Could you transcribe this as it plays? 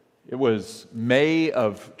It was May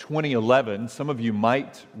of 2011. Some of you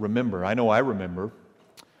might remember. I know I remember.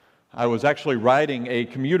 I was actually riding a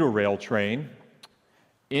commuter rail train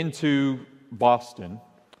into Boston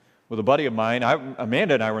with a buddy of mine.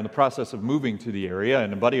 Amanda and I were in the process of moving to the area,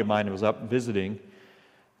 and a buddy of mine was up visiting.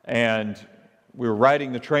 And we were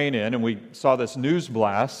riding the train in, and we saw this news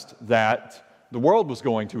blast that the world was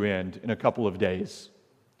going to end in a couple of days.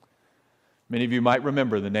 Many of you might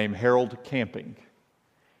remember the name Harold Camping.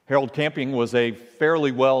 Harold Camping was a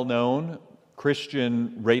fairly well-known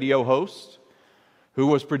Christian radio host who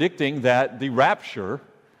was predicting that the rapture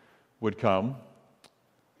would come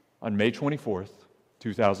on May 24th,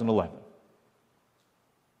 2011.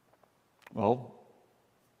 Well,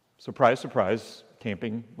 surprise, surprise,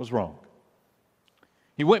 Camping was wrong.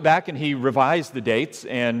 He went back and he revised the dates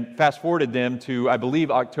and fast-forwarded them to, I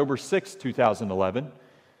believe, October 6th, 2011,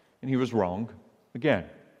 and he was wrong again.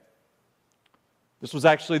 This was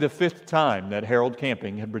actually the fifth time that Harold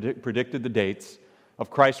Camping had predicted the dates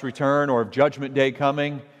of Christ's return or of Judgment Day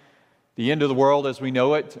coming, the end of the world as we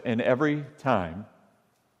know it, and every time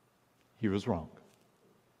he was wrong.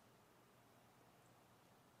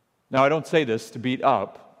 Now, I don't say this to beat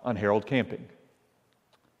up on Harold Camping.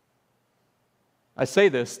 I say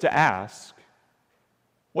this to ask,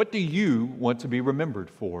 what do you want to be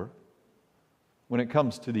remembered for when it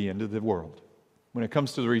comes to the end of the world? When it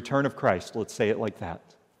comes to the return of Christ, let's say it like that.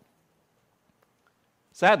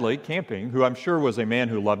 Sadly, Camping, who I'm sure was a man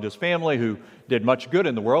who loved his family, who did much good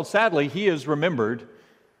in the world, sadly, he is remembered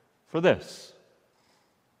for this.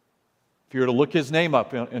 If you were to look his name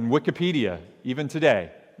up in Wikipedia, even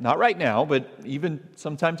today, not right now, but even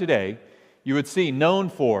sometime today, you would see known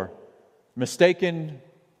for mistaken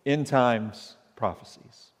end times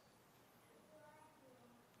prophecies.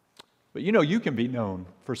 But you know, you can be known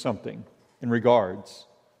for something in regards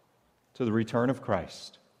to the return of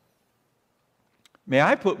Christ. May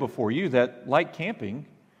I put before you that, like Camping,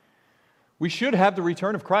 we should have the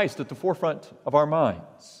return of Christ at the forefront of our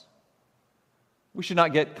minds. We should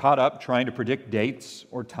not get caught up trying to predict dates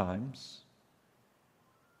or times.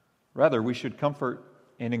 Rather, we should comfort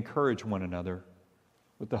and encourage one another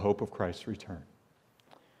with the hope of Christ's return.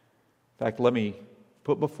 In fact, let me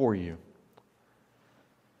put before you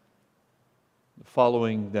the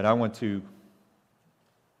following that I want to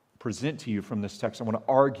present to you from this text. I want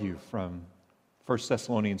to argue from 1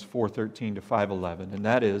 Thessalonians 4:13 to 5:11, and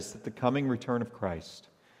that is that the coming return of Christ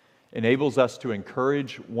enables us to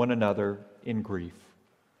encourage one another in grief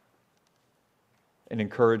and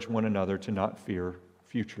encourage one another to not fear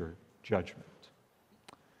future judgment.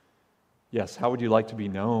 Yes, how would you like to be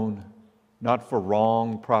known? Not for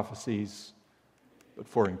wrong prophecies, but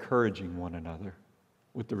for encouraging one another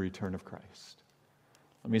with the return of Christ.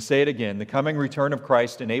 Let me say it again. The coming return of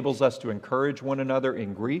Christ enables us to encourage one another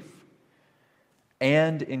in grief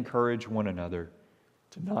and encourage one another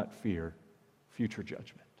to not fear future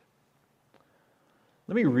judgment.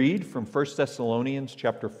 Let me read from 1 Thessalonians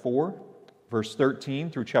chapter 4, verse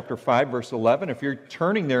 13 through chapter 5, verse 11. If you're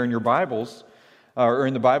turning there in your Bibles, or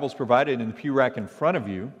in the Bibles provided in the pew rack in front of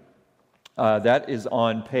you, that is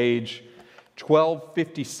on page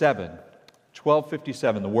 1257.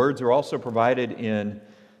 1257. The words are also provided in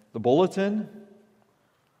the bulletin,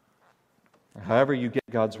 or however you get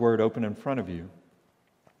God's Word open in front of you.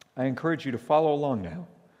 I encourage you to follow along now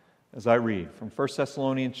as I read from 1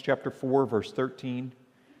 Thessalonians chapter 4, verse 13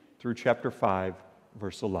 through chapter 5,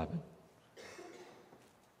 verse 11.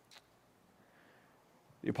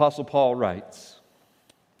 The Apostle Paul writes,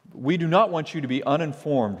 "We do not want you to be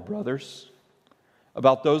uninformed, brothers,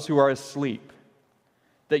 about those who are asleep,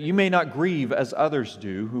 that you may not grieve as others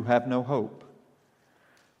do who have no hope.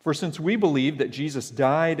 For since we believe that Jesus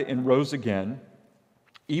died and rose again,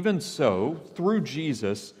 even so, through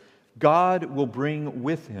Jesus, God will bring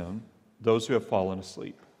with him those who have fallen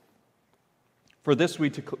asleep. For this we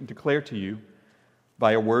declare to you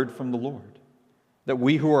by a word from the Lord, that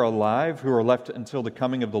we who are alive, who are left until the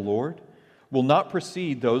coming of the Lord, will not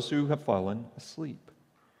precede those who have fallen asleep.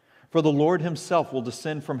 For the Lord himself will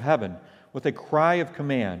descend from heaven with a cry of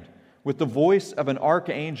command, with the voice of an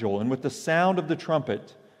archangel, and with the sound of the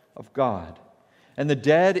trumpet of God. And the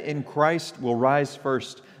dead in Christ will rise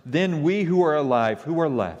first. Then we who are alive, who are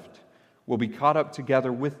left, will be caught up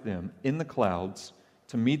together with them in the clouds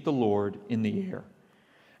to meet the Lord in the air.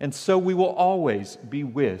 And so we will always be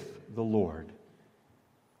with the Lord.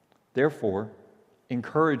 Therefore,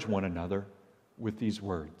 encourage one another with these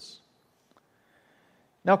words.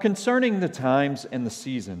 Now concerning the times and the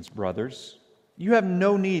seasons, brothers, you have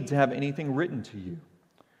no need to have anything written to you.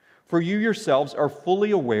 For you yourselves are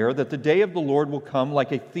fully aware that the day of the Lord will come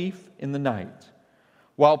like a thief in the night.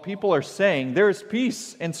 While people are saying there is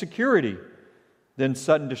peace and security, then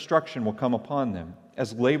sudden destruction will come upon them,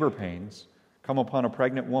 as labor pains come upon a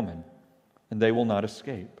pregnant woman, and they will not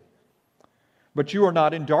escape. But you are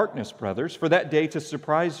not in darkness, brothers, for that day to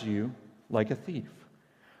surprise you like a thief.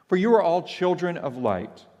 For you are all children of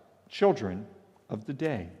light, children of the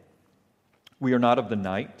day. We are not of the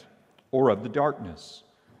night or of the darkness.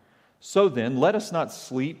 So then, let us not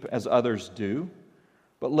sleep as others do,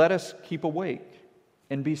 but let us keep awake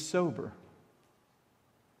and be sober.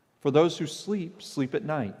 For those who sleep, sleep at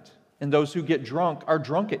night, and those who get drunk are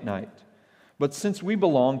drunk at night. But since we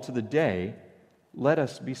belong to the day, let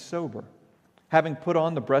us be sober, having put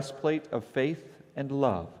on the breastplate of faith and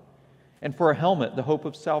love, and for a helmet the hope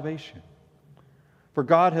of salvation. For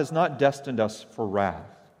God has not destined us for wrath,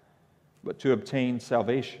 but to obtain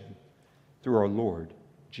salvation through our Lord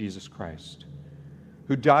Jesus Christ,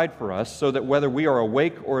 who died for us so that whether we are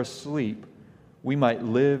awake or asleep, we might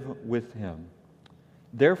live with Him.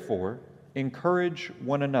 Therefore, encourage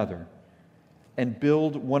one another and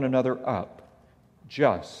build one another up,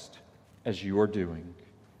 just as you are doing.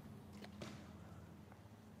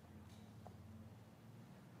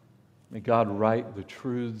 May God write the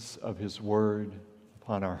truths of His Word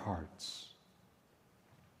upon our hearts.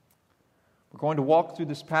 We're going to walk through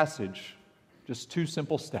this passage, just two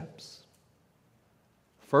simple steps.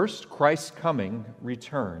 First, Christ's coming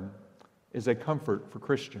return is a comfort for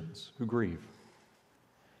Christians who grieve.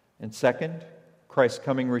 And second, Christ's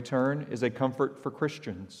coming return is a comfort for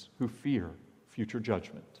Christians who fear future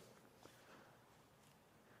judgment.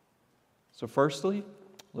 So firstly,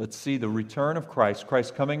 let's see the return of Christ.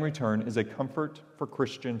 Christ's coming return is a comfort for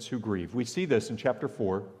Christians who grieve. We see this in chapter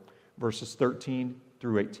 4, verses 13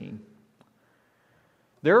 through 18.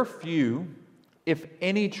 There are few, if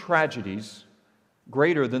any, tragedies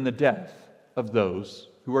greater than the death of those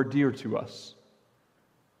who are dear to us.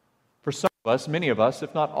 For some of us, many of us,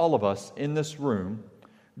 if not all of us in this room,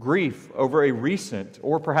 grief over a recent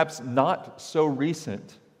or perhaps not so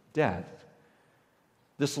recent death.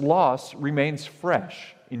 This loss remains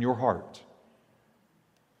fresh in your heart.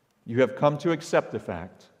 You have come to accept the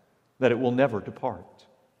fact that it will never depart.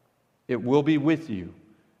 It will be with you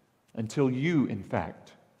until you, in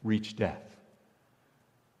fact, reach death.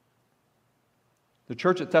 The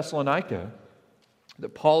church at Thessalonica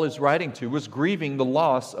that Paul is writing to was grieving the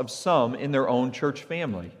loss of some in their own church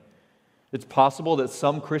family. It's possible that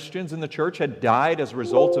some Christians in the church had died as a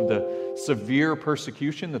result of the severe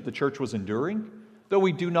persecution that the church was enduring, though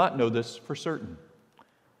we do not know this for certain.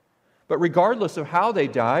 But regardless of how they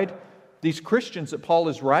died, these Christians that Paul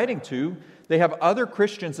is writing to, they have other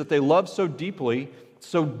Christians that they love so deeply,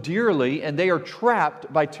 so dearly, and they are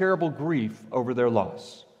trapped by terrible grief over their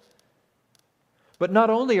loss. But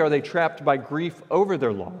not only are they trapped by grief over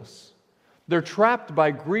their loss, they're trapped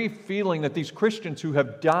by grief feeling that these Christians who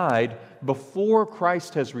have died before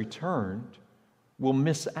Christ has returned will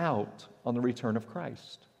miss out on the return of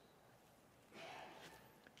Christ.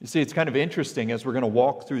 You see, it's kind of interesting as we're going to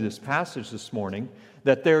walk through this passage this morning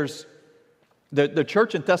that the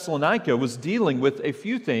church in Thessalonica was dealing with a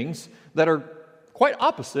few things that are quite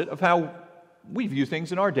opposite of how we view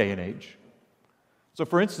things in our day and age. So,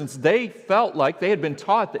 for instance, they felt like they had been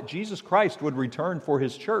taught that Jesus Christ would return for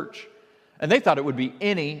His church, and they thought it would be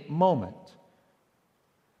any moment.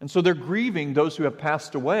 And so they're grieving those who have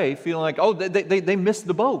passed away, feeling like, oh, they missed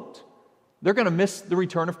the boat. They're going to miss the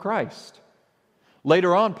return of Christ.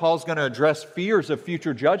 Later on, Paul's going to address fears of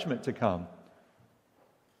future judgment to come.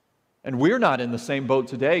 And we're not in the same boat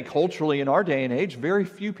today. Culturally, in our day and age, very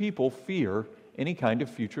few people fear any kind of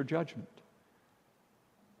future judgment.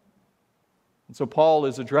 And so Paul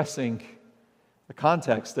is addressing a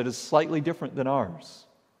context that is slightly different than ours.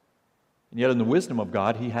 And yet in the wisdom of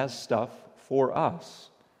God, He has stuff for us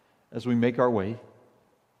as we make our way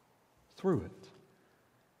through it.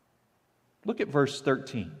 Look at verse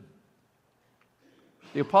 13.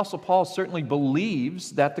 The Apostle Paul certainly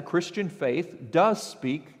believes that the Christian faith does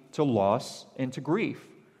speak to loss and to grief.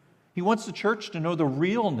 He wants the church to know the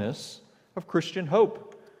realness of Christian hope.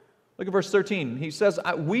 Look at verse 13. He says,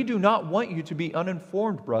 we do not want you to be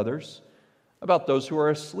uninformed, brothers, about those who are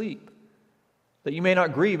asleep, that you may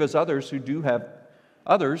not grieve as others who do have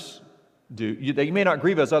others do, that you may not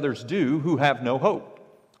grieve as others do who have no hope.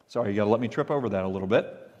 Sorry, you got to let me trip over that a little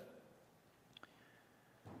bit.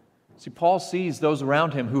 See, Paul sees those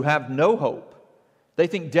around him who have no hope. They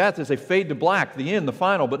think death is a fade to black, the end, the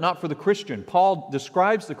final, but not for the Christian. Paul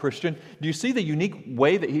describes the Christian. Do you see the unique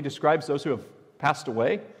way that he describes those who have passed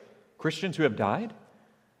away? Christians who have died?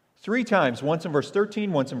 3 times, once in verse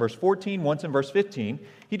 13, once in verse 14, once in verse 15,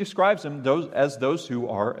 he describes them as those who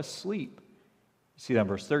are asleep. see that in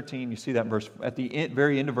verse 13. You see that at the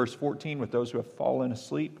very end of verse 14 with those who have fallen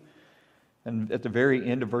asleep. And at the very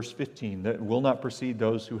end of verse 15, that will not precede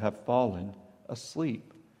those who have fallen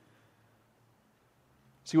asleep.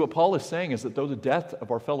 See, what Paul is saying is that though the death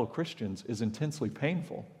of our fellow Christians is intensely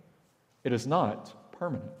painful, it is not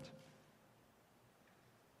permanent.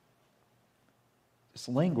 This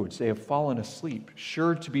language, they have fallen asleep,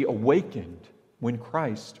 sure to be awakened when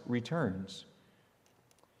Christ returns.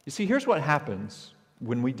 You see, here's what happens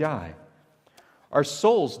when we die. Our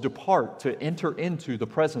souls depart to enter into the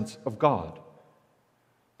presence of God.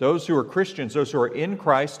 Those who are Christians, those who are in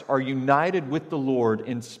Christ, are united with the Lord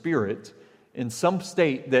in spirit in some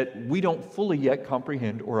state that we don't fully yet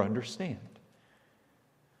comprehend or understand.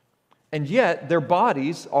 And yet, their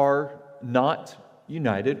bodies are not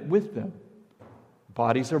united with them.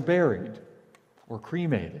 Bodies are buried or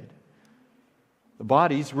cremated. The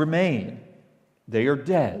bodies remain. They are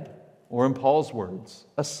dead, or in Paul's words,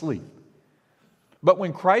 asleep. But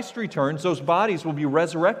when Christ returns, those bodies will be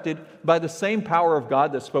resurrected by the same power of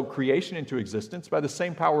God that spoke creation into existence, by the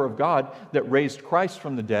same power of God that raised Christ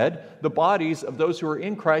from the dead. The bodies of those who are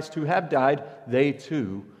in Christ who have died, they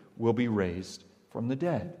too will be raised from the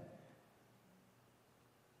dead.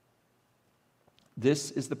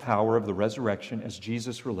 This is the power of the resurrection as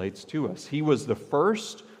Jesus relates to us. He was the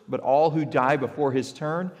first, but all who die before his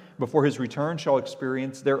return shall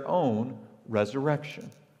experience their own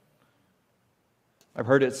resurrection. I've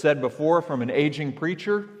heard it said before from an aging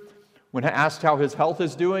preacher, when asked how his health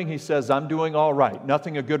is doing, he says, "I'm doing all right.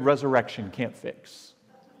 Nothing a good resurrection can't fix."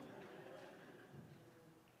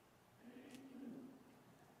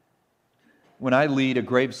 When I lead a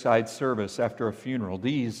graveside service after a funeral,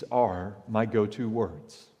 these are my go-to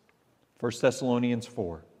words. 1 Thessalonians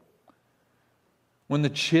 4. When the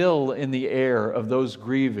chill in the air of those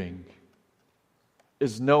grieving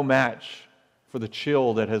is no match for the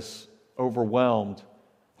chill that has overwhelmed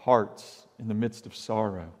hearts in the midst of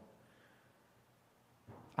sorrow,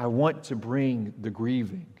 I want to bring the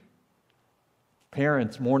grieving.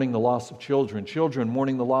 Parents mourning the loss of children, children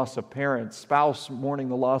mourning the loss of parents, spouse mourning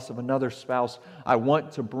the loss of another spouse. I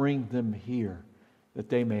want to bring them here that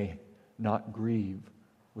they may not grieve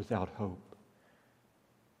without hope.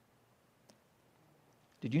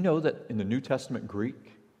 Did you know that in the New Testament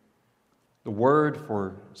Greek, the word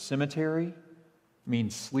for cemetery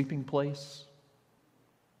means sleeping place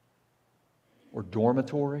or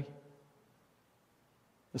dormitory?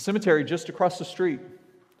 The cemetery just across the street,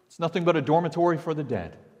 it's nothing but a dormitory for the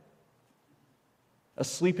dead, a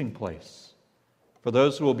sleeping place for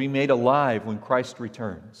those who will be made alive when Christ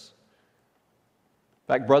returns. In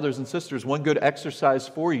fact, brothers and sisters, one good exercise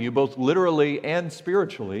for you, both literally and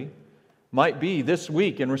spiritually, might be this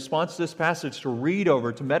week in response to this passage to read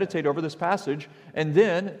over, to meditate over this passage, and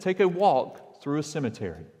then take a walk through a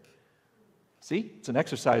cemetery. See, it's an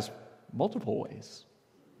exercise multiple ways.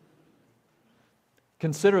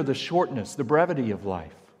 Consider the shortness, the brevity of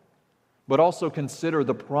life, but also consider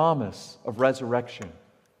the promise of resurrection.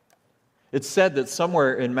 It's said that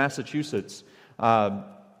somewhere in Massachusetts,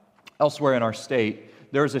 elsewhere in our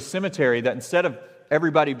state, there's a cemetery that instead of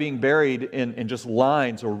everybody being buried in just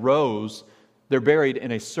lines or rows, they're buried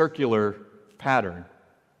in a circular pattern,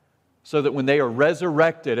 so that when they are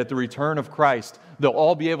resurrected at the return of Christ, they'll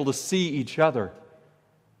all be able to see each other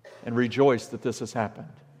and rejoice that this has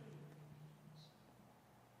happened.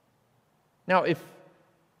 Now, if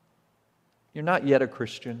you're not yet a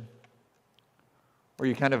Christian, or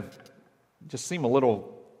you kind of just seem a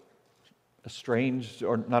little estranged,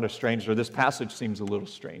 or not estranged, or this passage seems a little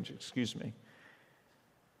strange,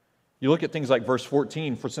 You look at things like verse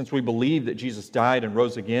 14, for since we believe that Jesus died and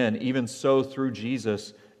rose again, even so through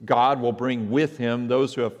Jesus, God will bring with him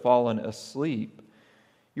those who have fallen asleep.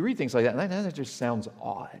 You read things like that, and that just sounds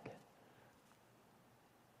odd. I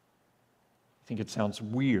think it sounds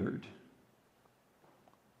weird.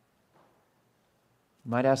 You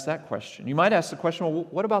might ask that question. You might ask the question, well,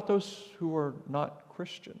 what about those who are not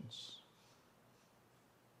Christians?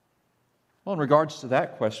 Well, in regards to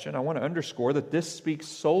that question, I want to underscore that this speaks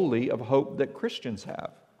solely of hope that Christians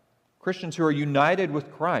have. Christians who are united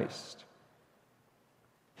with Christ.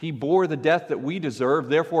 He bore the death that we deserve,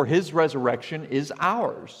 therefore his resurrection is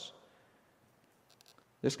ours.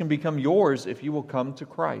 This can become yours if you will come to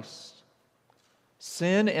Christ.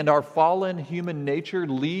 Sin and our fallen human nature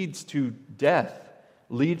leads to death,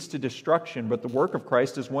 leads to destruction, but the work of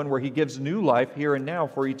Christ is one where he gives new life here and now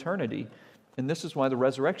for eternity. And this is why the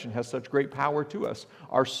resurrection has such great power to us.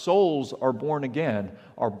 Our souls are born again.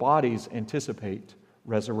 Our bodies anticipate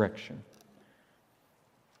resurrection.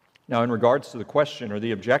 Now, in regards to the question or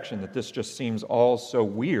the objection that this just seems all so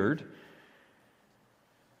weird,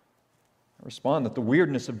 respond that the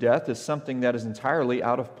weirdness of death is something that is entirely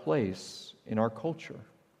out of place in our culture.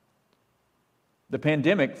 The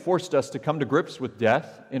pandemic forced us to come to grips with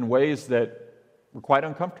death in ways that were quite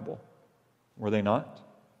uncomfortable, were they not?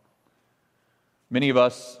 Many of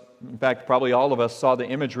us, in fact, probably all of us, saw the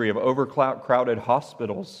imagery of overcrowded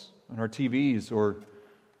hospitals on our TVs or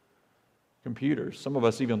computers. Some of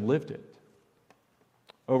us even lived it.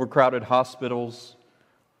 Overcrowded hospitals,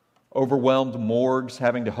 overwhelmed morgues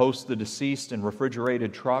having to host the deceased in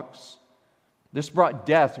refrigerated trucks. This brought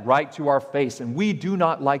death right to our face, and we do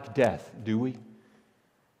not like death, do we?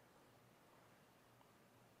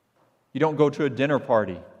 You don't go to a dinner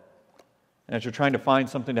party, and as you're trying to find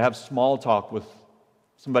something to have small talk with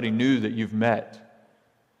somebody new that you've met,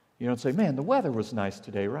 you don't say, man, the weather was nice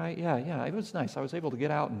today, right? Yeah, it was nice. I was able to get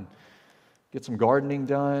out and get some gardening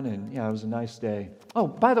done, and yeah, it was a nice day. Oh,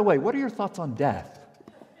 by the way, what are your thoughts on death?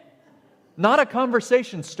 Not a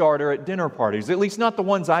conversation starter at dinner parties, at least not the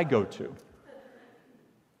ones I go to.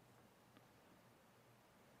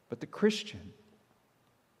 But the Christian,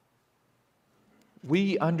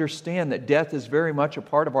 we understand that death is very much a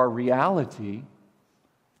part of our reality,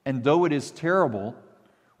 and though it is terrible,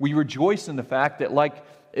 we rejoice in the fact that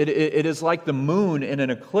it is like the moon in an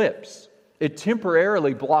eclipse. It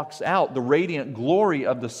temporarily blocks out the radiant glory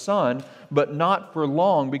of the sun, but not for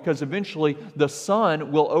long, because eventually the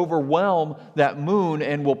sun will overwhelm that moon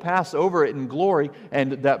and will pass over it in glory,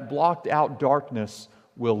 and that blocked out darkness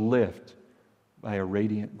will lift by a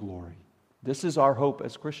radiant glory. This is our hope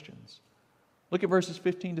as Christians. Look at verses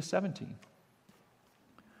 15 to 17.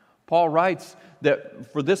 Paul writes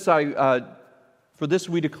that for this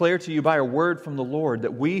we declare to you by a word from the Lord,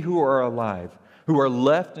 that we who are alive, who are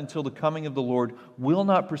left until the coming of the Lord, will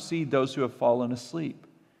not precede those who have fallen asleep.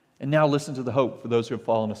 And now listen to the hope for those who have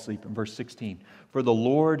fallen asleep in verse 16. For the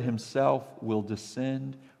Lord himself will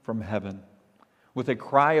descend from heaven with a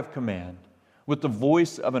cry of command, with the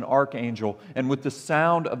voice of an archangel, and with the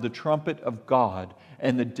sound of the trumpet of God,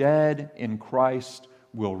 and the dead in Christ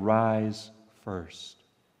will rise first.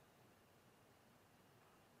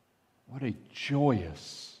 What a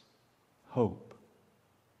joyous hope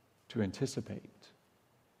to anticipate.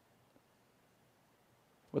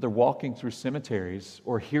 Whether walking through cemeteries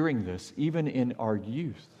or hearing this, even in our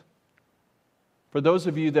youth. For those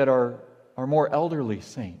of you that are more elderly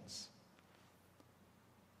saints,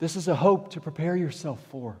 this is a hope to prepare yourself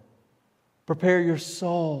for. Prepare your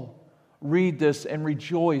soul. Read this and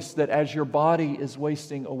rejoice that as your body is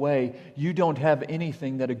wasting away, you don't have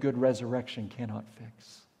anything that a good resurrection cannot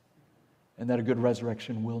fix, and that a good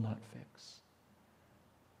resurrection will not fix.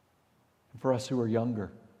 And for us who are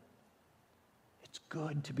younger, it's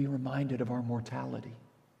good to be reminded of our mortality,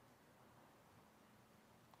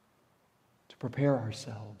 to prepare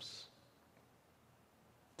ourselves,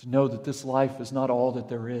 to know that this life is not all that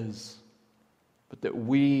there is, but that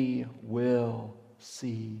we will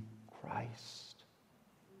see Christ.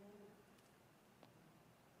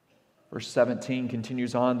 Verse 17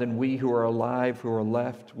 continues on, then we who are alive, who are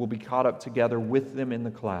left, will be caught up together with them in the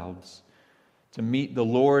clouds to meet the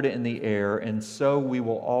Lord in the air, and so we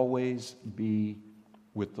will always be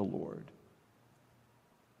with the Lord.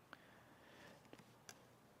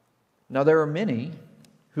 Now there are many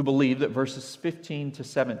who believe that verses 15 to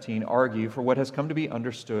 17 argue for what has come to be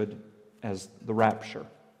understood as the rapture.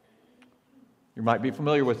 You might be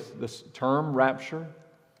familiar with this term, rapture.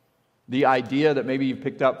 The idea that maybe you've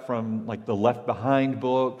picked up from like the Left Behind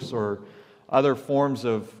books or other forms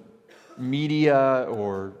of media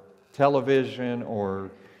or television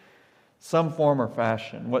or some form or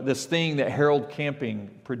fashion. What this thing that Harold Camping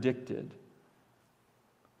predicted.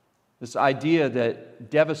 This idea that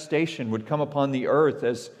devastation would come upon the earth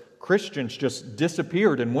as Christians just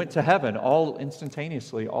disappeared and went to heaven all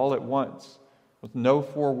instantaneously, all at once, with no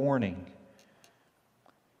forewarning.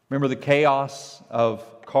 Remember the chaos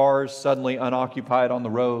of cars suddenly unoccupied on the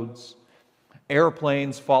roads,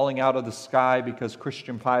 airplanes falling out of the sky because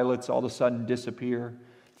Christian pilots all of a sudden disappear,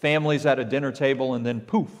 families at a dinner table, and then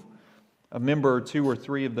poof, a member or two or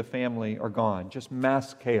three of the family are gone. Just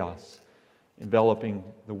mass chaos enveloping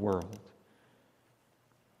the world.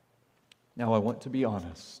 Now I want to be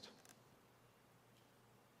honest.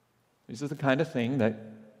 This is the kind of thing that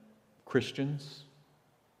Christians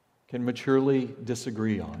can maturely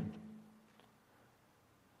disagree on.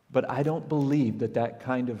 But I don't believe that that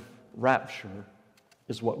kind of rapture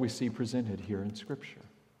is what we see presented here in Scripture.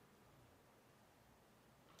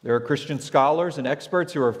 There are Christian scholars and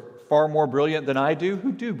experts who are far more brilliant than I do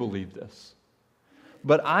who do believe this.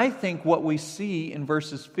 But I think what we see in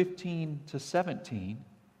verses 15 to 17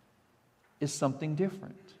 is something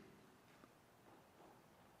different.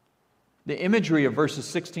 The imagery of verses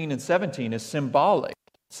 16 and 17 is symbolic.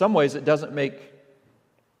 In some ways, it doesn't make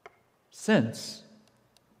sense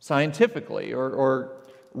scientifically or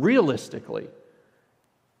realistically.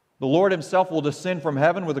 The Lord himself will descend from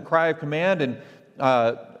heaven with a cry of command, and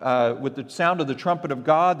with the sound of the trumpet of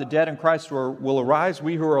God, the dead in Christ will arise.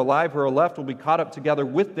 We who are alive, who are left, will be caught up together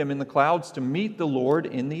with them in the clouds to meet the Lord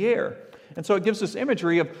in the air. And so it gives us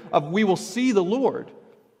imagery of we will see the Lord.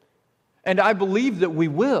 And I believe that we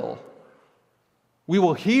will. We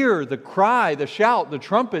will hear the cry, the shout, the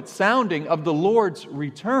trumpet sounding of the Lord's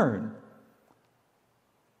return.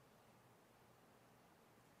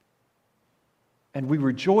 And we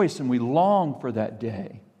rejoice and we long for that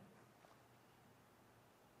day.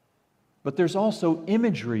 But there's also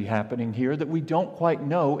imagery happening here that we don't quite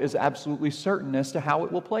know is absolutely certain as to how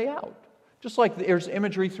it will play out. Just like there's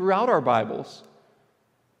imagery throughout our Bibles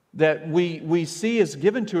that we see is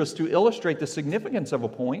given to us to illustrate the significance of a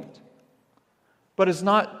point, but is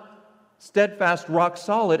not steadfast, rock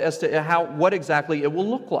solid as to what exactly it will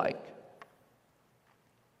look like.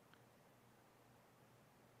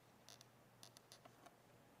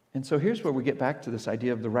 And so here's where we get back to this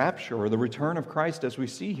idea of the rapture or the return of Christ as we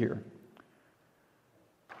see here.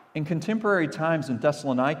 In contemporary times in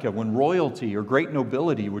Thessalonica, when royalty or great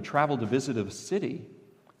nobility would travel to visit a city,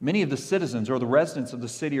 many of the citizens or the residents of the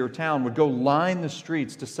city or town would go line the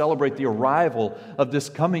streets to celebrate the arrival of this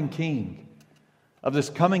coming king, of this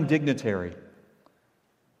coming dignitary.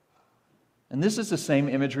 And this is the same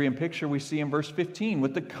imagery and picture we see in verse 15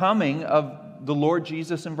 with the coming of the Lord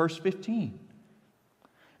Jesus in verse 15.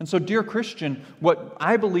 And so, dear Christian, what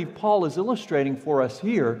I believe Paul is illustrating for us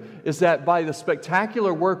here is that by the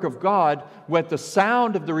spectacular work of God, with the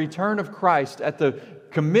sound of the return of Christ, at the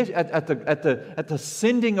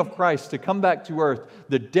sending of Christ to come back to earth,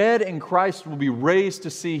 the dead in Christ will be raised to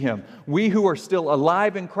see Him. We who are still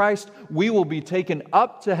alive in Christ, we will be taken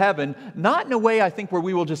up to heaven, not in a way, I think, where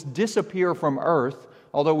we will just disappear from earth,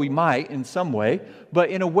 although we might in some way, but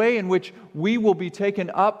in a way in which we will be taken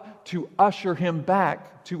up to usher Him back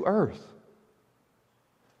to earth.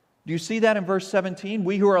 Do you see that in verse 17?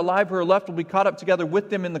 We who are alive, who are left, will be caught up together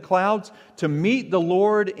with them in the clouds to meet the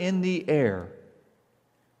Lord in the air.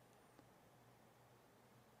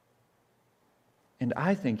 And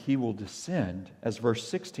I think He will descend, as verse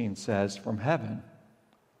 16 says, from heaven.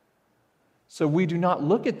 So we do not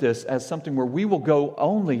look at this as something where we will go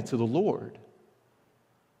only to the Lord,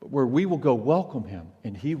 but where we will go welcome Him,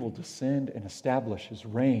 and He will descend and establish His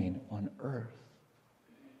reign on earth.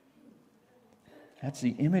 That's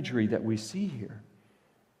the imagery that we see here.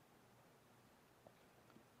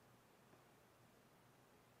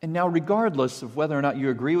 And now, regardless of whether or not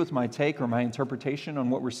you agree with my take or my interpretation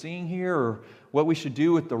on what we're seeing here, or what we should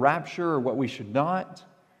do with the rapture or what we should not,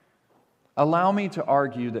 allow me to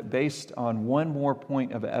argue that based on one more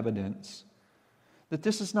point of evidence, that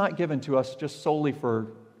this is not given to us just solely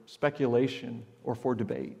for speculation or for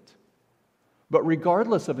debate. But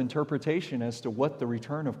regardless of interpretation as to what the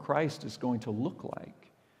return of Christ is going to look like,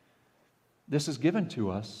 this is given to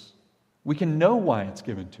us. We can know why it's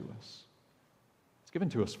given to us. It's given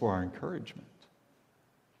to us for our encouragement.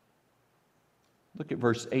 Look at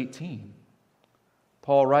verse 18.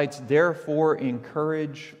 Paul writes, "Therefore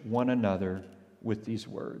encourage one another with these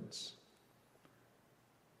words."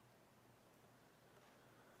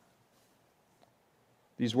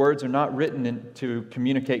 These words are not written to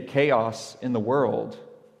communicate chaos in the world,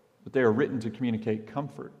 but they are written to communicate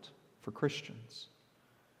comfort for Christians.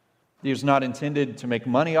 These are not intended to make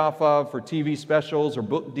money off of, for TV specials or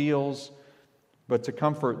book deals, but to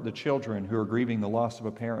comfort the children who are grieving the loss of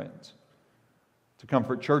a parent, to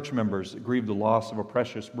comfort church members that grieve the loss of a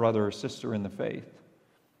precious brother or sister in the faith.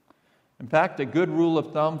 In fact, a good rule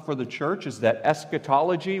of thumb for the church is that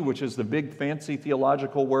eschatology, which is the big fancy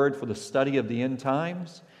theological word for the study of the end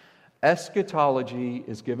times, eschatology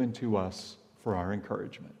is given to us for our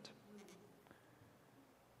encouragement.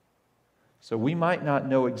 So we might not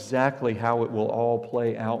know exactly how it will all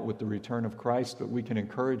play out with the return of Christ, but we can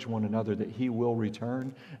encourage one another that He will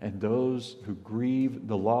return, and those who grieve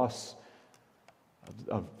the loss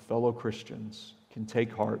of fellow Christians can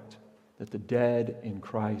take heart that the dead in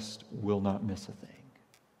Christ will not miss a thing.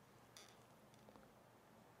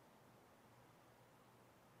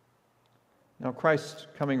 Now, Christ's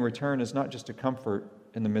coming return is not just a comfort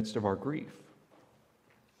in the midst of our grief,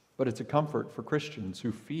 but it's a comfort for Christians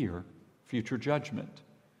who fear future judgment.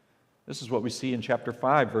 This is what we see in chapter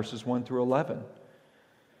 5, verses 1 through 11.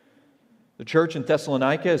 The church in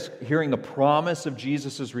Thessalonica is hearing the promise of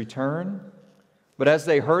Jesus' return. But as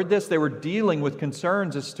they heard this, they were dealing with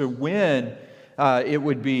concerns as to when it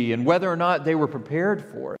would be and whether or not they were prepared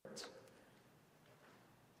for it.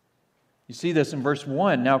 You see this in verse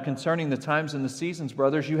 1. Now concerning the times and the seasons,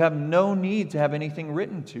 brothers, you have no need to have anything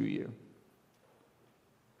written to you.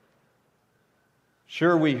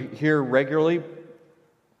 Sure, we hear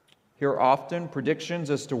often predictions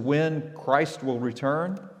as to when Christ will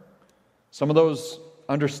return. Some of those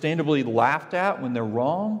understandably laughed at when they're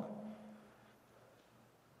wrong.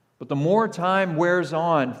 But the more time wears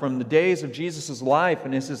on from the days of Jesus' life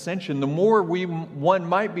and his ascension, the more one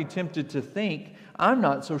might be tempted to think, I'm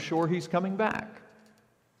not so sure he's coming back.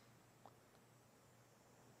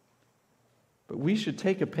 But we should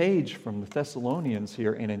take a page from the Thessalonians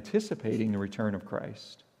here in anticipating the return of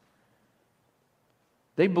Christ.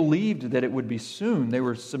 They believed that it would be soon. They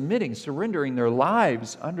were surrendering their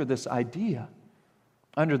lives under this idea,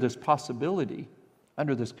 under this possibility,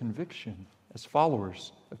 under this conviction as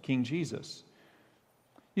followers of King Jesus.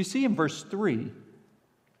 You see in verse 3,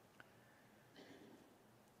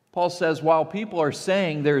 Paul says, while people are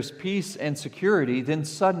saying there's peace and security, then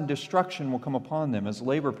sudden destruction will come upon them as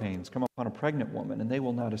labor pains come upon a pregnant woman, and they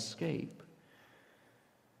will not escape.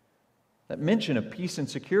 That mention of peace and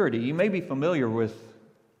security, you may be familiar with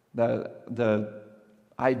the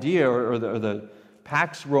idea or the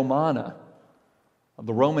Pax Romana of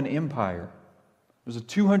the Roman Empire. It was a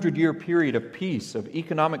 200-year period of peace, of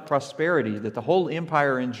economic prosperity that the whole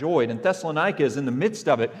empire enjoyed, and Thessalonica is in the midst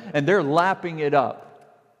of it, and they're lapping it up.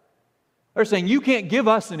 They're saying, you can't give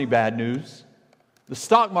us any bad news. The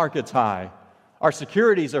stock market's high. Our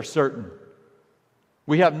securities are certain.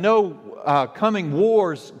 We have no coming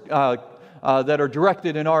wars that are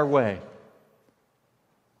directed in our way.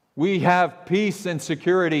 We have peace and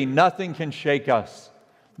security. Nothing can shake us.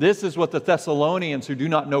 This is what the Thessalonians who do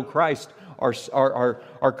not know Christ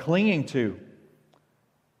are clinging to.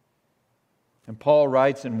 And Paul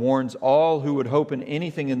writes and warns all who would hope in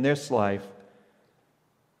anything in this life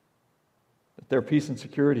that their peace and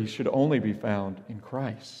security should only be found in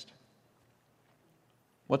Christ.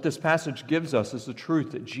 What this passage gives us is the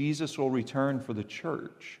truth that Jesus will return for the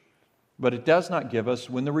church, but it does not give us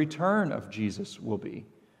when the return of Jesus will be.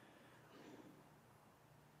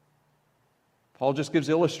 Paul just gives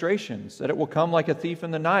illustrations that it will come like a thief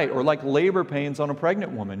in the night or like labor pains on a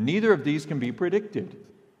pregnant woman. Neither of these can be predicted.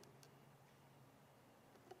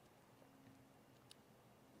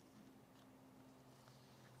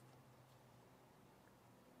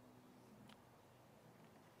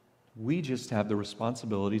 We just have the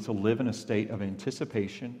responsibility to live in a state of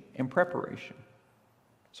anticipation and preparation.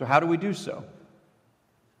 So how do we do so?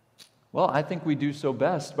 Well, I think we do so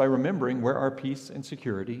best by remembering where our peace and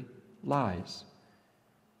security lies.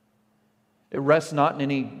 It rests not in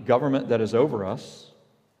any government that is over us.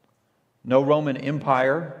 No Roman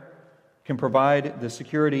Empire can provide the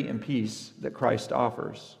security and peace that Christ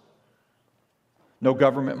offers. No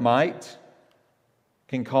government might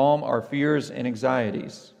can calm our fears and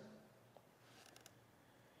anxieties.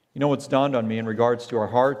 You know what's dawned on me in regards to our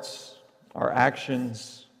hearts, our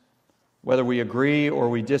actions, whether we agree or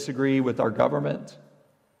we disagree with our government?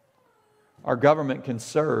 Our government can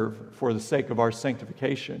serve for the sake of our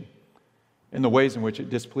sanctification in the ways in which it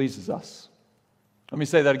displeases us. Let me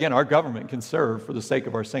say that again. Our government can serve for the sake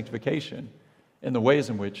of our sanctification in the ways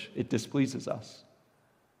in which it displeases us.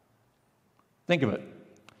 Think of it.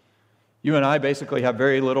 You and I basically have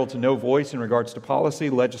very little to no voice in regards to policy,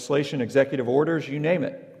 legislation, executive orders, you name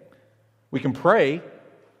it. We can pray.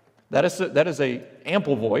 That is an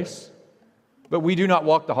ample voice. But we do not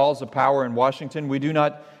walk the halls of power in Washington. We do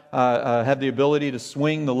not have the ability to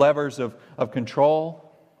swing the levers of control.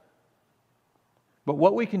 But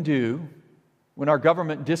what we can do when our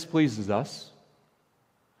government displeases us,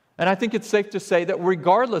 and I think it's safe to say that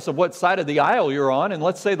regardless of what side of the aisle you're on, and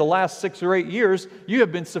let's say the last 6 or 8 years, you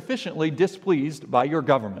have been sufficiently displeased by your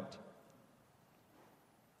government.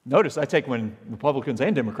 Notice I take when Republicans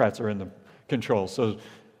and Democrats are in the control, so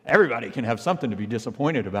everybody can have something to be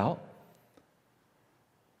disappointed about.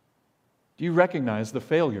 Do you recognize the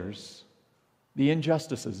failures, the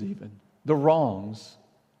injustices even, the wrongs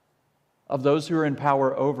of those who are in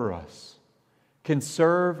power over us can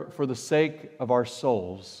serve for the sake of our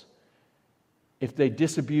souls if they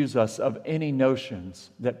disabuse us of any notions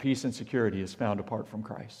that peace and security is found apart from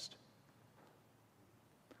Christ?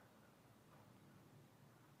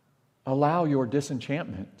 Allow your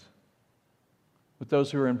disenchantment with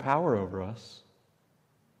those who are in power over us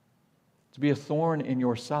to be a thorn in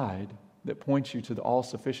your side that points you to the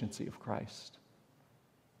all-sufficiency of Christ.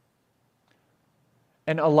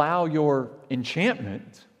 And allow your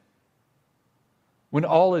enchantment, when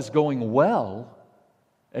all is going well,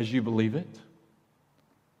 as you believe it,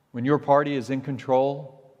 when your party is in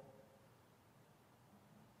control,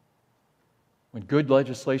 when good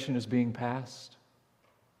legislation is being passed,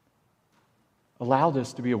 allow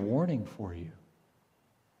this to be a warning for you.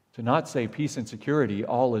 To not say peace and security,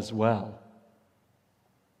 all is well.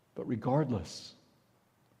 But regardless,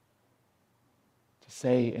 to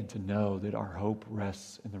say and to know that our hope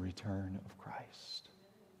rests in the return of Christ.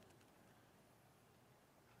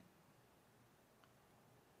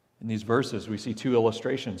 In these verses, we see two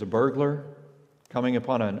illustrations: a burglar coming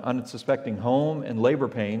upon an unsuspecting home, and labor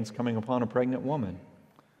pains coming upon a pregnant woman.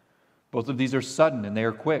 Both of these are sudden and they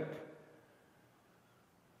are quick.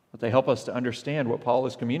 But they help us to understand what Paul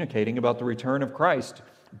is communicating about the return of Christ.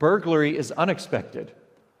 Burglary is unexpected.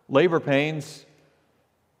 Labor pains,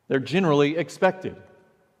 they're generally expected.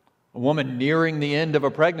 A woman nearing the end of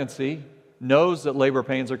a pregnancy knows that labor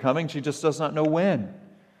pains are coming. She just does not know when.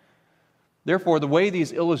 Therefore, the way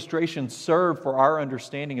these illustrations serve for our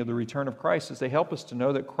understanding of the return of Christ is they help us to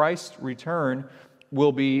know that Christ's return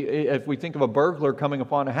will be, if we think of a burglar coming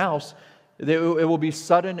upon a house, it will be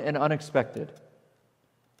sudden and unexpected.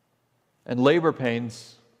 And labor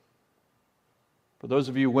pains, for those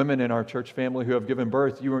of you women in our church family who have given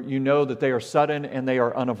birth, you know that they are sudden and they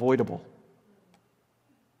are unavoidable.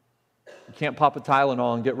 You can't pop a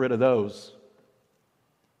Tylenol and get rid of those,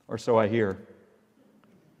 or so I hear.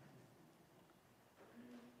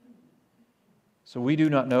 So we do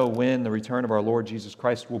not know when the return of our Lord Jesus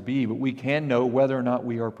Christ will be, but we can know whether or not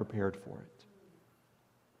we are prepared for it.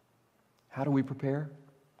 How do we prepare?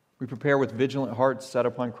 We prepare with vigilant hearts set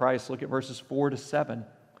upon Christ. Look at verses 4 to 7.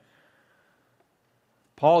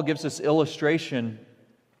 Paul gives this illustration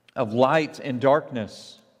of light and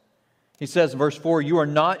darkness. He says in verse 4, "You are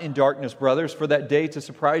not in darkness, brothers, for that day to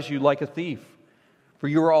surprise you like a thief. For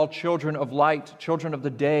you are all children of light, children of the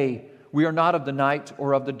day. We are not of the night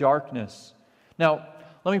or of the darkness." Now,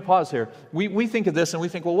 let me pause here. We think of this and we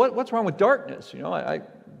think, well, what's wrong with darkness? You know,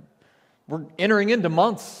 we're entering into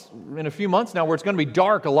months, in a few months now, where it's going to be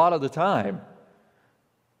dark a lot of the time.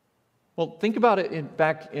 Well, think about it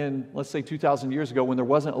back in, let's say, 2,000 years ago when there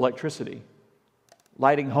wasn't electricity.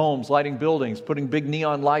 Lighting homes, lighting buildings, putting big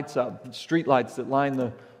neon lights up, street lights that line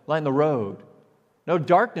the road. No,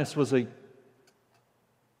 darkness was a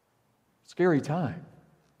scary time.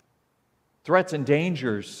 Threats and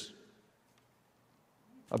dangers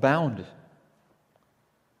abound.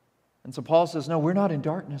 And so Paul says, no, we're not in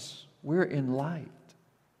darkness. We're in light.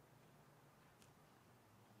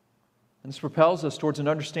 And this propels us towards an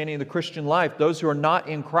understanding of the Christian life. Those who are not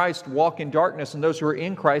in Christ walk in darkness, and those who are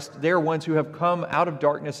in Christ, they're ones who have come out of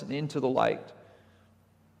darkness and into the light.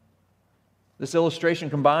 This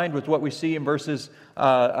illustration, combined with what we see in verses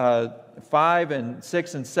 5 and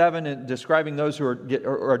 6 and 7, and describing those who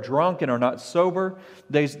are drunk and are not sober,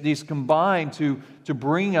 these combine to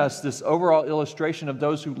bring us this overall illustration of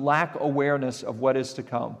those who lack awareness of what is to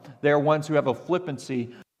come. They are ones who have a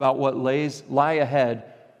flippancy about what lie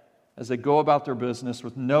ahead as they go about their business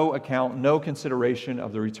with no account, no consideration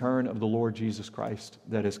of the return of the Lord Jesus Christ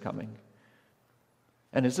that is coming.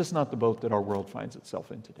 And is this not the boat that our world finds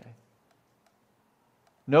itself in today?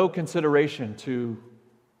 No consideration to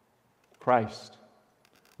Christ.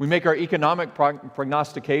 We make our economic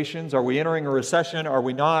prognostications. Are we entering a recession? Are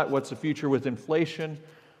we not? What's the future with inflation?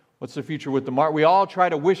 What's the future with the market? We all try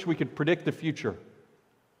to wish we could predict the future,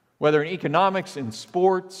 whether in economics, in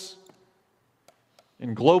sports,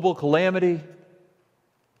 in global calamity.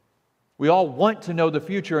 We all want to know the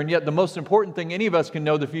future, and yet the most important thing any of us can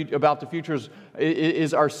know about the future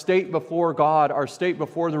is our state before God, our state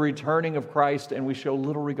before the returning of Christ, and we show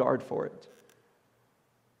little regard for it.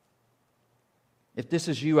 If this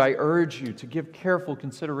is you, I urge you to give careful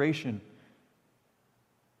consideration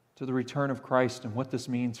to the return of Christ and what this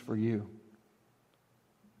means for you.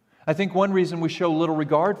 I think one reason we show little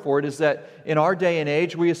regard for it is that in our day and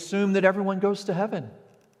age, we assume that everyone goes to heaven.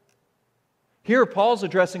 Here, Paul's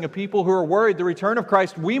addressing a people who are worried the return of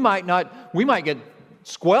Christ, we might get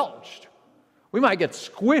squelched. We might get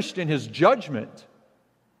squished in His judgment.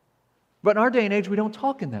 But in our day and age, we don't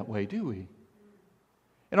talk in that way, do we?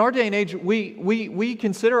 In our day and age, we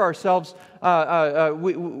consider ourselves,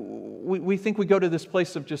 we think we go to this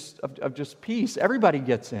place of just peace. Everybody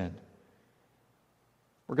gets in.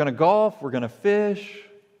 We're going to golf, we're going to fish,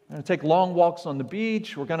 we're going to take long walks on the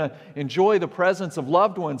beach, we're going to enjoy the presence of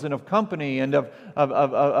loved ones and of company and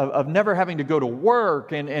of never having to go to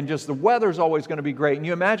work, and just the weather's always going to be great. And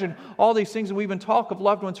you imagine all these things, and we even talk of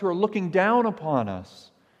loved ones who are looking down upon us.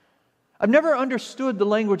 I've never understood the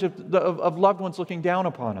language of loved ones looking down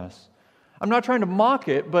upon us. I'm not trying to mock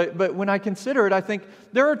it, but when I consider it, I think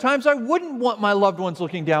there are times I wouldn't want my loved ones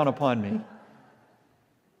looking down upon me.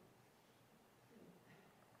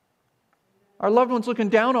 our loved ones looking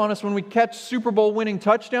down on us when we catch Super Bowl winning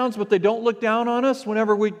touchdowns, but they don't look down on us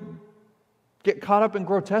whenever we get caught up in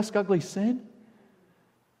grotesque, ugly sin?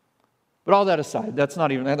 But all that aside, that's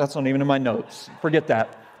not even in my notes. Forget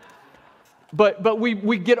that. But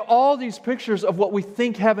we get all these pictures of what we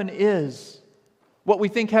think heaven is, what we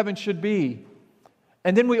think heaven should be.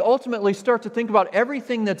 And then we ultimately start to think about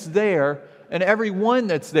everything that's there and everyone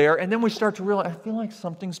that's there, and then we start to realize, I feel like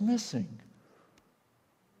something's missing.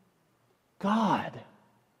 God.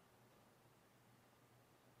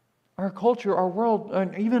 Our culture, our world,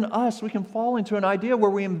 and even us, we can fall into an idea where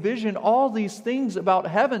we envision all these things about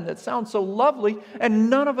heaven that sound so lovely, and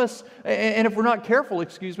none of us, and if we're not careful,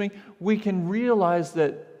 we can realize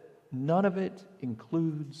that none of it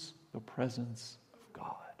includes the presence of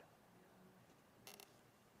God.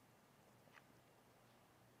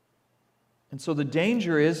 And so the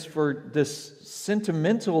danger is for this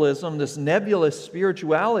sentimentalism, this nebulous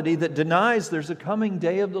spirituality that denies there's a coming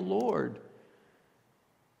day of the Lord.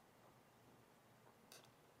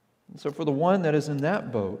 And so for the one that is in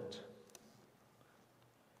that boat,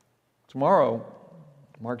 tomorrow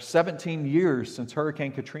marks 17 years since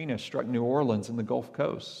Hurricane Katrina struck New Orleans and the Gulf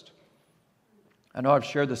Coast. I know I've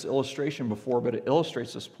shared this illustration before, but it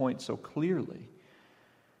illustrates this point so clearly.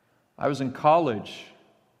 I was in college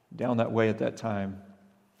down that way at that time.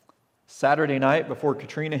 Saturday night before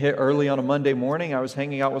Katrina hit early on a Monday morning, I was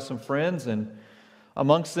hanging out with some friends, and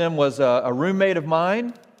amongst them was a roommate of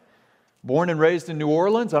mine, born and raised in New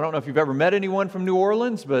Orleans. I don't know if you've ever met anyone from New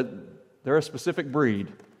Orleans, but they're a specific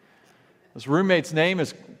breed. This roommate's name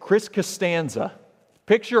is Chris Costanza.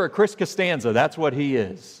 Picture a Chris Costanza, that's what he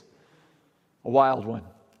is. A wild one.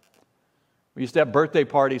 We used to have birthday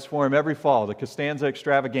parties for him every fall, the Costanza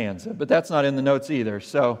Extravaganza, but that's not in the notes either,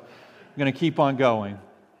 so I'm going to keep on going.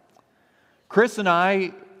 Chris and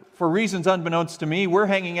I, for reasons unbeknownst to me, we're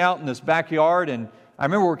hanging out in this backyard, and I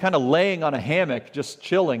remember we're kind of laying on a hammock, just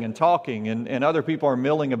chilling and talking, and other people are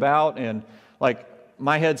milling about, and like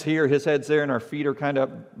my head's here, his head's there, and our feet are kind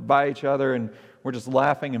of by each other, and we're just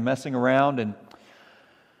laughing and messing around. And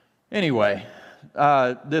anyway,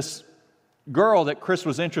 this girl that Chris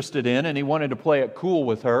was interested in, and he wanted to play it cool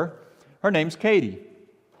with her, her name's Katie.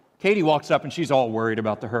 Katie walks up, and she's all worried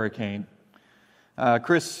about the hurricane.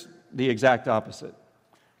 Chris, the exact opposite.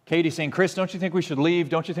 Katie's saying, Chris, don't you think we should leave?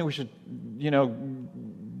 Don't you think we should,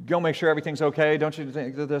 go make sure everything's okay? Don't you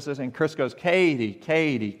think this is? And Chris goes,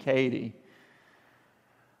 Katie.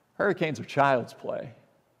 Hurricanes are child's play.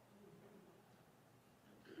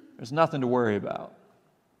 There's nothing to worry about.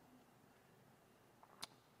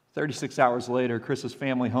 36 hours later, Chris's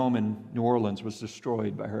family home in New Orleans was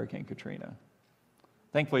destroyed by Hurricane Katrina.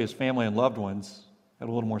 Thankfully, his family and loved ones had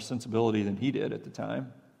a little more sensibility than he did at the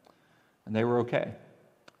time, and they were okay.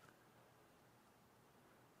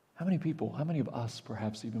 How many of us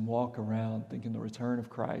perhaps even walk around thinking the return of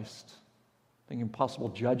Christ, thinking possible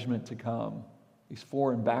judgment to come, these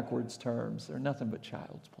foreign backwards terms, they're nothing but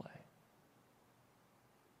child's play.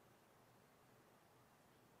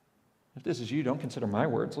 If this is you, don't consider my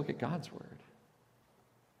words, look at God's word.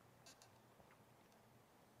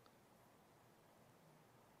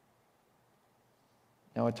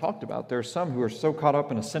 Now, I talked about there are some who are so caught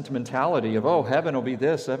up in a sentimentality of, heaven will be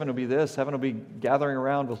this, heaven will be this, heaven will be gathering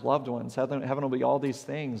around with loved ones, heaven will be all these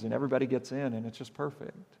things, and everybody gets in, and it's just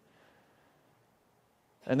perfect.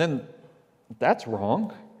 And then, that's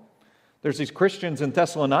wrong. There's these Christians in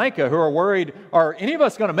Thessalonica who are worried, are any of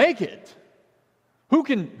us going to make it? Who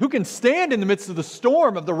can stand in the midst of the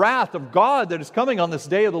storm of the wrath of God that is coming on this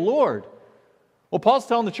day of the Lord? Well, Paul's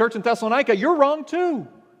telling the church in Thessalonica, you're wrong too.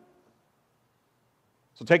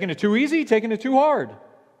 So taking it too easy, taking it too hard.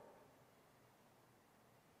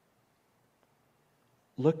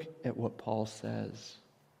 Look at what Paul says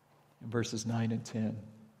in verses 9 and 10.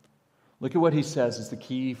 Look at what he says is the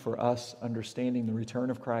key for us understanding the return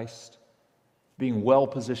of Christ, being well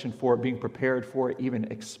positioned for it, being prepared for it,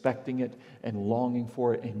 even expecting it and longing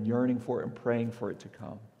for it and yearning for it and praying for it to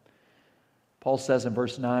come. Paul says in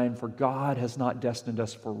verse 9, "For God has not destined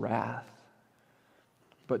us for wrath,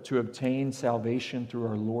 but to obtain salvation through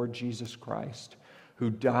our Lord Jesus Christ, who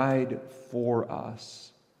died for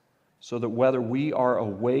us, so that whether we are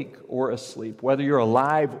awake or asleep, whether you're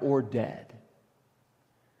alive or dead,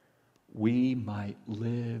 we might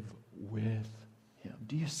live with Him."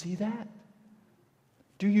 Do you see that?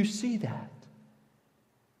 Do you see that?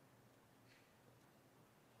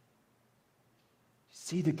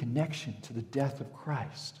 See the connection to the death of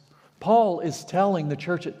Christ. Paul is telling the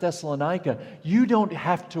church at Thessalonica, you don't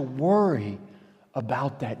have to worry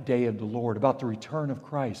about that day of the Lord, about the return of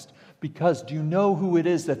Christ, because do you know who it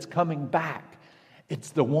is that's coming back?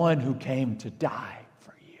 It's the one who came to die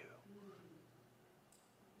for you.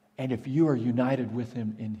 And if you are united with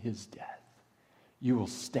him in his death, you will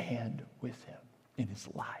stand with him in his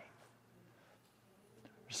life.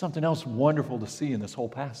 There's something else wonderful to see in this whole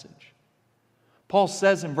passage. Paul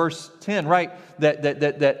says in verse 10, right,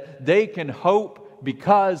 that they can hope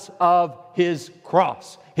because of his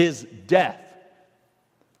cross, his death.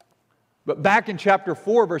 But back in chapter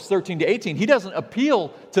 4, verse 13 to 18, he doesn't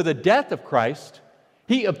appeal to the death of Christ.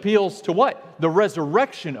 He appeals to what? The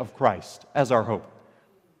resurrection of Christ as our hope.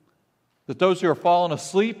 That those who are fallen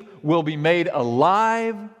asleep will be made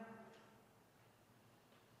alive.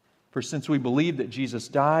 For since we believe that Jesus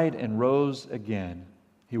died and rose again,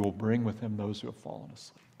 he will bring with him those who have fallen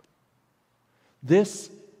asleep.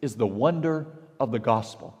 This is the wonder of the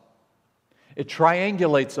gospel. It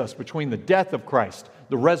triangulates us between the death of Christ,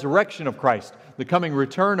 the resurrection of Christ, the coming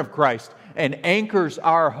return of Christ, and anchors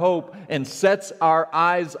our hope and sets our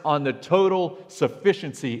eyes on the total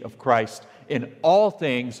sufficiency of Christ in all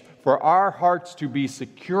things, for our hearts to be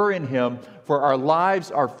secure in him, for our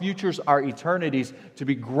lives, our futures, our eternities to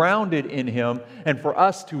be grounded in him, and for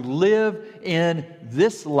us to live in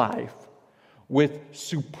this life with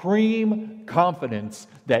supreme confidence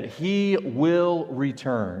that he will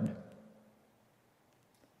return.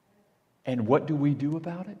 And what do we do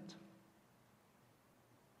about it?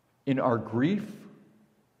 In our grief,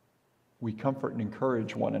 we comfort and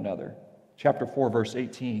encourage one another. Chapter 4, verse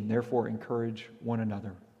 18, therefore encourage one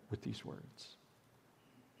another with these words.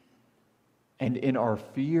 And in our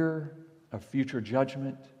fear of future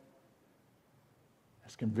judgment,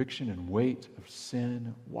 as conviction and weight of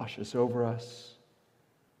sin washes over us,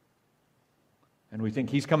 and we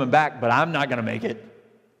think he's coming back, but I'm not going to make it.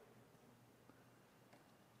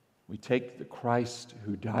 We take the Christ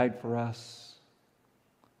who died for us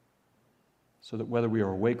so that whether we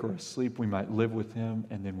are awake or asleep, we might live with him.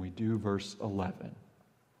 And then we do verse 11.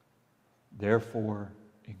 Therefore,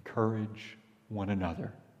 encourage one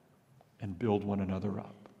another and build one another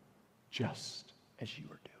up, just as you are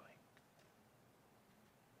doing.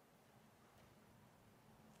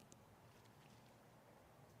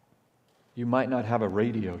 You might not have a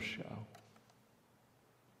radio show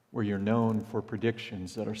where you're known for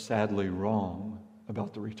predictions that are sadly wrong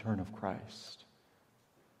about the return of Christ.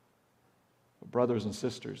 But brothers and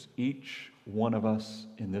sisters, each one of us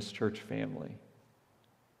in this church family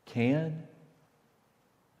can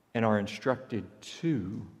and are instructed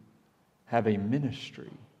to have a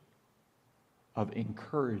ministry of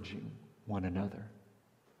encouraging one another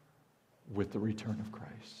with the return of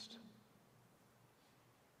Christ.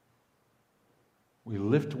 We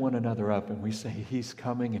lift one another up and we say, he's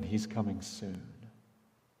coming and he's coming soon.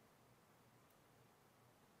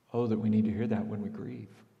 Oh, that we need to hear that when we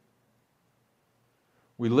grieve.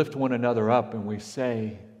 We lift one another up and we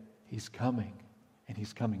say, he's coming and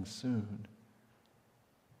he's coming soon.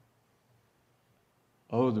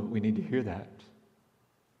 Oh, that we need to hear that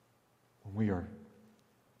when we are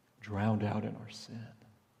drowned out in our sin.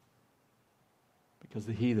 Because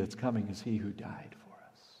the he that's coming is he who died for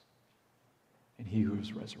us and he who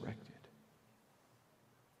is resurrected.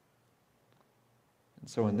 And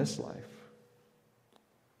so in this life,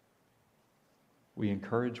 we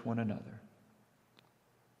encourage one another.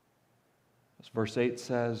 As verse 8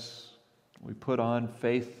 says, we put on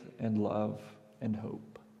faith and love and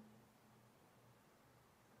hope.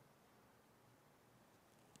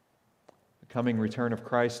 The coming return of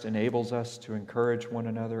Christ enables us to encourage one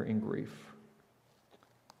another in grief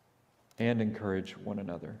and encourage one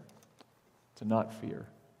another to not fear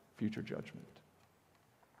future judgment.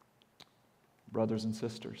 Brothers and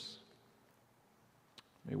sisters,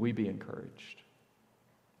 may we be encouraged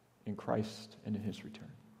in Christ and in his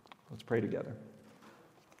return. Let's pray together.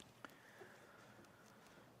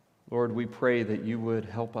 Lord, we pray that you would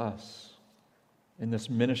help us in this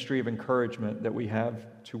ministry of encouragement that we have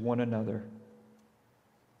to one another.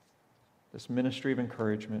 This ministry of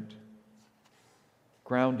encouragement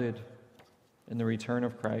grounded in the return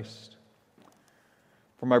of Christ.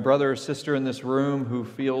 For my brother or sister in this room who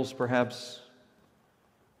feels perhaps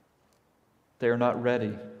they are not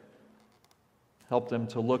ready, help them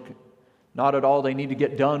to look not at all they need to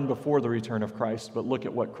get done before the return of Christ, but look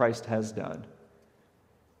at what Christ has done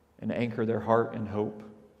and anchor their heart and hope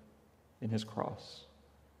in his cross.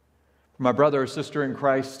 For my brother or sister in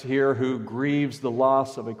Christ here who grieves the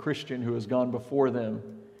loss of a Christian who has gone before them,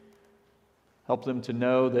 help them to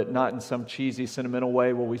know that not in some cheesy, sentimental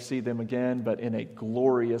way will we see them again, but in a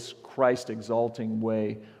glorious, Christ-exalting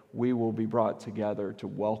way, we will be brought together to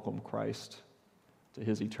welcome Christ to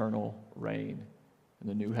his eternal reign in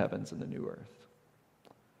the new heavens and the new earth.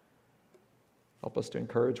 Help us to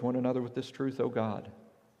encourage one another with this truth, O God,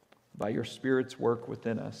 by your Spirit's work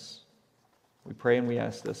within us. We pray and we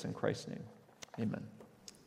ask this in Christ's name. Amen.